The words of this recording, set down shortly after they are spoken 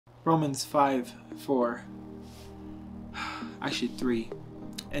Romans 5:4, actually 3.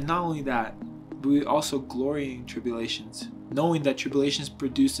 And not only that, but we also glory in tribulations, knowing that tribulations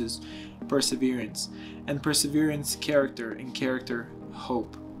produces perseverance, and perseverance character, and character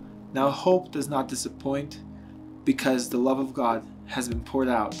hope. Now hope does not disappoint, because the love of God has been poured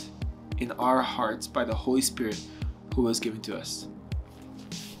out in our hearts by the Holy Spirit who was given to us.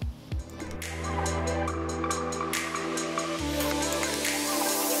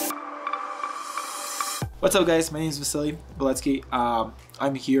 What's up, guys? My name is Vasiliy.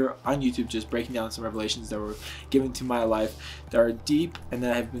 I'm here on YouTube just breaking down some revelations that were given to my life that are deep and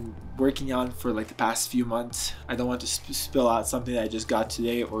that I've been working on for like the past few months. I don't want to spill out something that I just got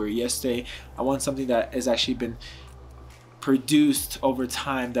today or yesterday. I want something that has actually been produced over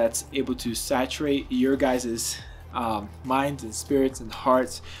time that's able to saturate your guys' minds and spirits and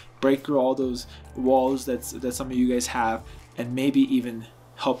hearts, break through all those walls that some of you guys have, and maybe even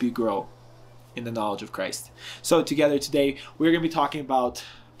help you grow in the knowledge of Christ. So together today we're going to be talking about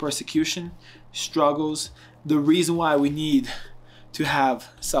persecution, struggles, the reason why we need to have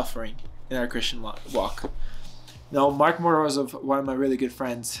suffering in our Christian walk. Now, Mark Morose, of one of my really good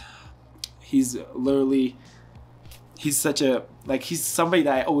friends, he's somebody that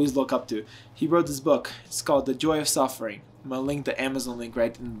I always look up to. He wrote this book. It's called The Joy of Suffering. I'm going to link the Amazon link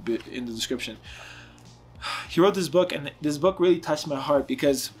right in the description. He wrote this book, and this book really touched my heart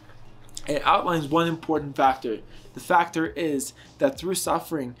because it outlines one important factor. The factor is that through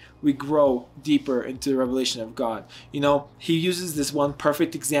suffering, we grow deeper into the revelation of God. You know, he uses this one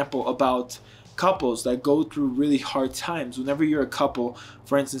perfect example about couples that go through really hard times. Whenever you're a couple,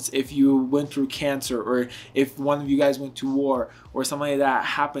 for instance, if you went through cancer, or if one of you guys went to war or something like that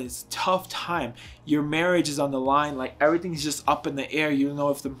happens, tough time, your marriage is on the line, like everything's just up in the air. You don't know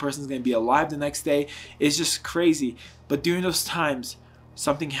if the person's going to be alive the next day. It's just crazy. But during those times,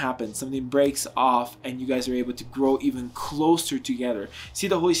 something happens, something breaks off, and you guys are able to grow even closer together. See,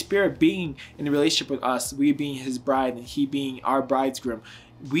 the Holy Spirit being in a relationship with us, we being his bride and he being our bridegroom,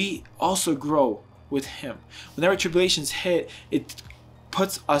 we also grow with him. Whenever tribulations hit, it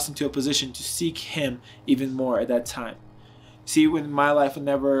puts us into a position to seek him even more at that time. See, in my life,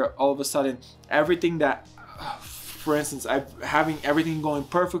 whenever all of a sudden everything that, for instance, I'm having everything going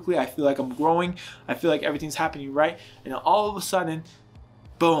perfectly, I feel like I'm growing, I feel like everything's happening right, and all of a sudden,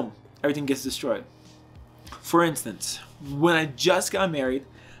 boom, everything gets destroyed. For instance, when I just got married,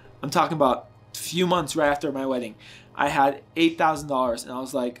 I'm talking about a few months right after my wedding, I had $8,000 and I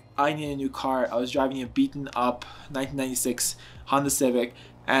was like, I need a new car. I was driving a beaten up 1996 Honda Civic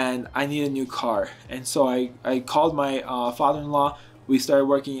and I need a new car. And so I called my father-in-law. We started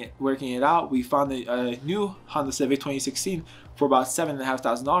working it out. We found a new Honda Civic 2016 for about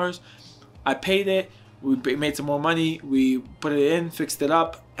 $7,500. I paid it. We made some more money. We put it in, fixed it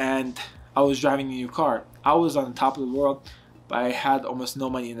up, and I was driving a new car. I was on the top of the world, but I had almost no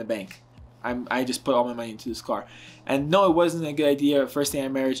money in the bank. I just put all my money into this car. And no, it wasn't a good idea. First day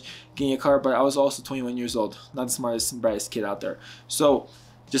in marriage, getting a car, but I was also 21 years old. Not the smartest and brightest kid out there. So,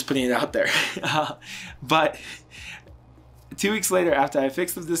 just putting it out there. But 2 weeks later, after I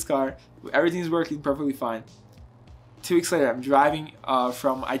fixed up this car, everything's working perfectly fine. 2 weeks later, I'm driving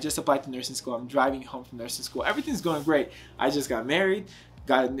I just applied to nursing school. I'm driving home from nursing school. Everything's going great. I just got married,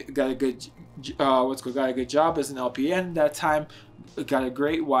 got a good job as an LPN that time, got a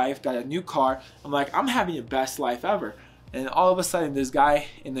great wife, got a new car. I'm like, I'm having the best life ever. And all of a sudden, this guy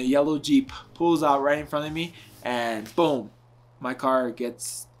in the yellow Jeep pulls out right in front of me, and boom, my car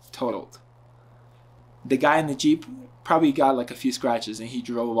gets totaled. The guy in the Jeep probably got like a few scratches, and he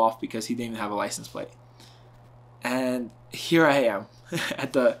drove off because he didn't even have a license plate. And here I am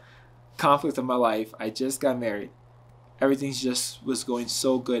at the conflict of my life. I just got married. Everything just was going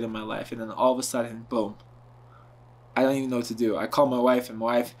so good in my life. And then all of a sudden, boom. I don't even know what to do. I call my wife, and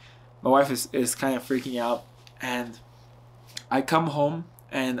my wife is kind of freaking out. And I come home,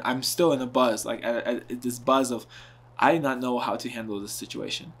 and I'm still in a buzz. Like this buzz of, I do not know how to handle this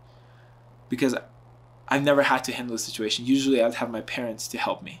situation. Because I've never had to handle this situation. Usually I'd have my parents to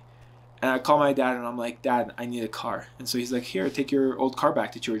help me. And I call my dad and I'm like, Dad, I need a car. And so he's like, here, take your old car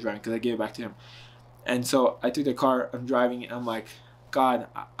back that you were driving, because I gave it back to him. And so I took the car, I'm driving, and I'm like, God,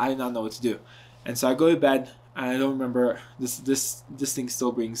 I do not know what to do. And so I go to bed, and I don't remember, this thing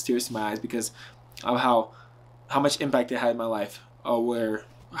still brings tears to my eyes because of how much impact it had in my life,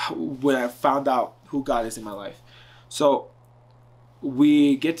 when I found out who God is in my life. So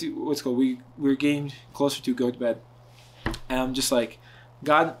we get to, we're getting closer to go to bed. And I'm just like,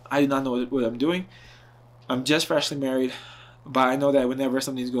 God, I do not know what I'm doing. I'm just freshly married, but I know that whenever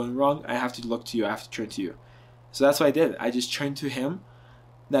something's going wrong, I have to look to you. I have to turn to you. So that's what I did. I just turned to him,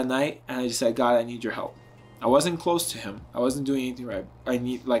 that night, and I just said, God, I need your help. I wasn't close to him. I wasn't doing anything right. I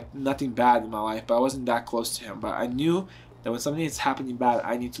need, like, nothing bad in my life, but I wasn't that close to him. But I knew that when something is happening bad,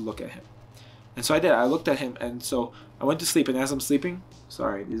 I need to look at him. And so I did. I looked at him, and so I went to sleep. And as I'm sleeping,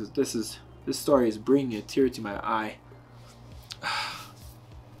 sorry, this story is bringing a tear to my eye.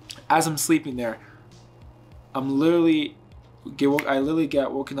 As I'm sleeping there, I literally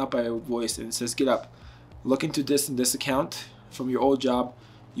get woken up by a voice, and it says, "Get up, look into this and this account from your old job.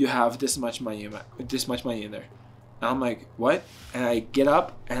 You have this much money in there." And I'm like, what? And I get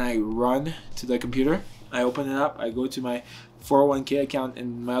up and I run to the computer. I open it up. I go to my 401k account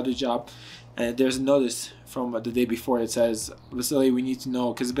in my other job, and there's a notice from the day before that says, "Vasiliy, we need to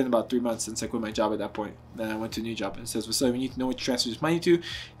know," because it's been about 3 months since I quit my job at that point. Then I went to a new job, and it says, "Vasiliy, we need to know what you transfer this money to,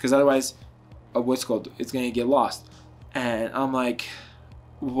 because otherwise, it's gonna get lost." And I'm like,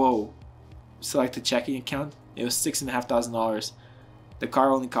 whoa. Select the checking account. It was $6,500. The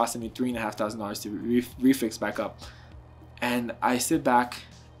car only costed me $3,500 to refix back up. And I sit back,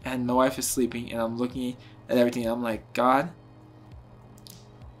 and my wife is sleeping, and I'm looking at everything, and I'm like, God,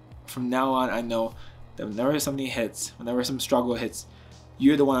 from now on, I know that whenever something hits, whenever some struggle hits,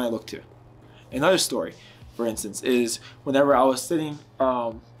 you're the one I look to. Another story, for instance, is whenever I was sitting,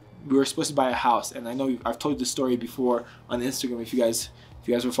 we were supposed to buy a house, and I know I've told this story before on Instagram if you guys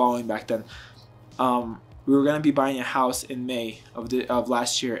were following back then. We were gonna be buying a house in May of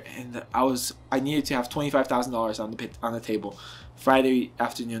last year, and I needed to have $25,000 on the table. Friday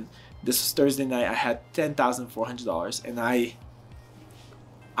afternoon, this was Thursday night. I had $10,400, and I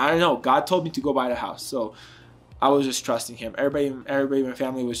don't know. God told me to go buy the house, so I was just trusting Him. Everybody in my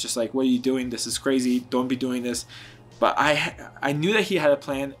family was just like, "What are you doing? This is crazy. Don't be doing this." But I knew that He had a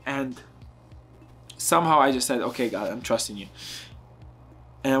plan, and somehow I just said, "Okay, God, I'm trusting you."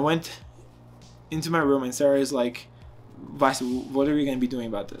 And I went into my room, and Sarah is like, "Vasiliy, what are we going to be doing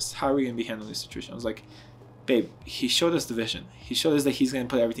about this? How are we going to be handling this situation?" I was like, "Babe, He showed us the vision. He showed us that He's going to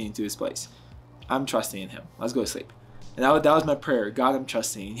put everything into His place. I'm trusting in Him. Let's go to sleep." And that was my prayer. God, I'm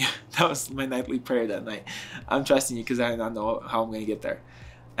trusting in you. That was my nightly prayer that night. I'm trusting you because I do not know how I'm going to get there.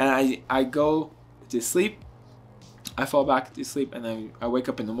 And I go to sleep. I fall back to sleep, and I wake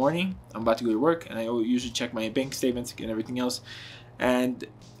up in the morning. I'm about to go to work, and I usually check my bank statements and everything else. And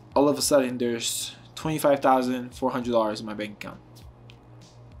all of a sudden, there's $25,400 in my bank account.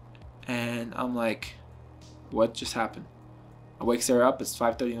 And I'm like, what just happened? I wake Sarah up. It's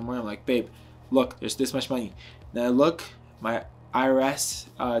 5:30 in the morning. I'm like, "Babe, look, there's this much money." Then I look, my IRS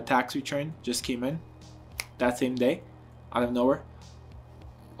tax return just came in that same day, out of nowhere.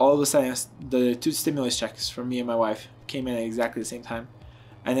 All of a sudden, the 2 stimulus checks from me and my wife came in at exactly the same time.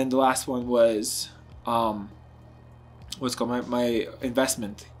 And then the last one was, what's called, my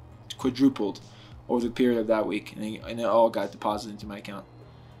investment quadrupled over the period of that week, and it all got deposited into my account.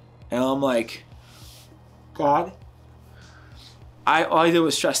 And I'm like, God, all I did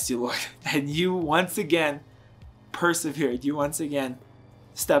was trust you, Lord, and you once again persevered. You once again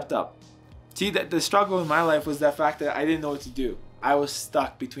stepped up. See, that the struggle in my life was that fact that I didn't know what to do. I was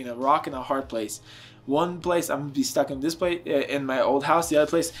stuck between a rock and a hard place. One place, I'm gonna be stuck in this place in my old house. The other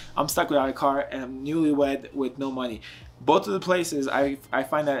place, I'm stuck without a car, and I'm newlywed with no money. Both of the places, I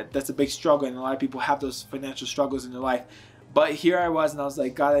find that that's a big struggle, and a lot of people have those financial struggles in their life. But here I was, and I was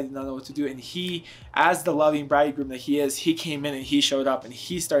like, God, I did not know what to do. And He, as the loving bridegroom that He is, He came in and He showed up, and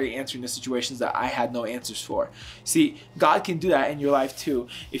He started answering the situations that I had no answers for. See, God can do that in your life too.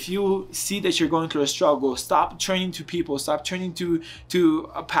 If you see that you're going through a struggle, stop turning to people, stop turning to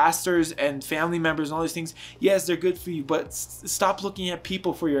pastors and family members and all these things. Yes, they're good for you, but stop looking at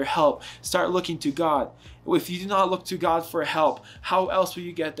people for your help. Start looking to God. If you do not look to God for help, how else will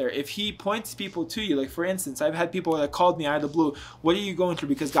you get there? If He points people to you, like for instance, I've had people that called me out of the blue, "What are you going through?"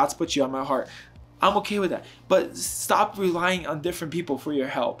 Because God's put you on my heart. I'm okay with that. But stop relying on different people for your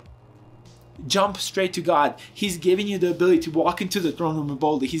help. Jump straight to God. He's giving you the ability to walk into the throne room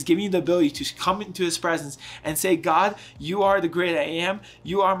boldly. He's giving you the ability to come into His presence and say, "God, you are the great I am.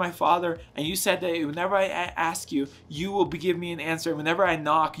 You are my Father. And you said that whenever I ask you, you will give me an answer. Whenever I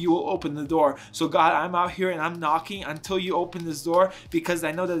knock, you will open the door. So God, I'm out here and I'm knocking until you open this door, because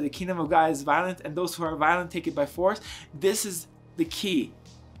I know that the kingdom of God is violent, and those who are violent take it by force." This is the key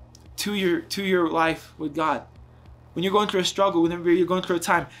to your life with God. When you're going through a struggle, whenever you're going through a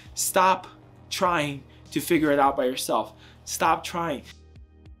time, stop trying to figure it out by yourself. Stop trying.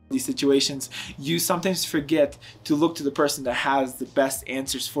 These situations, you sometimes forget to look to the person that has the best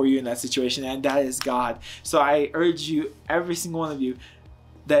answers for you in that situation, and that is God. So I urge you, every single one of you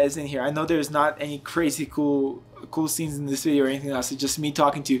that is in here, I know there's not any crazy cool scenes in this video or anything else, it's just me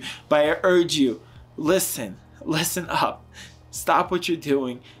talking to you, but I urge you, listen up. Stop what you're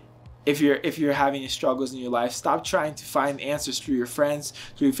doing. If you're having struggles in your life, stop trying to find answers through your friends,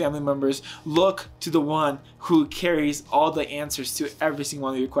 through your family members. Look to the one who carries all the answers to every single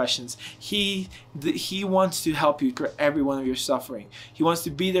one of your questions. He wants to help you through every one of your suffering. He wants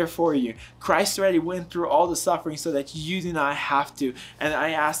to be there for you. Christ already went through all the suffering so that you do not have to. And I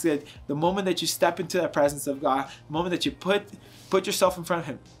ask that the moment that you step into the presence of God, the moment that you put yourself in front of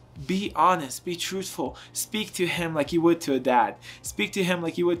Him, be honest, be truthful. Speak to Him like you would to a dad. Speak to Him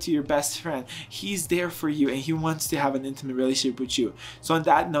like you would to your best friend. He's there for you, and He wants to have an intimate relationship with you. So on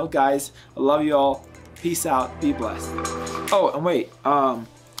that note, guys, I love you all. Peace out. Be blessed. Oh, and wait,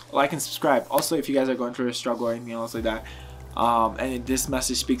 like and subscribe. Also, if you guys are going through a struggle or anything else like that, and this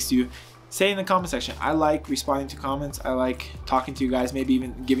message speaks to you, say it in the comment section. I like responding to comments. I like talking to you guys, maybe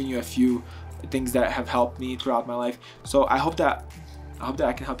even giving you a few things that have helped me throughout my life. So I hope that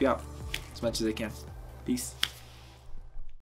I can help you out as much as I can. Peace.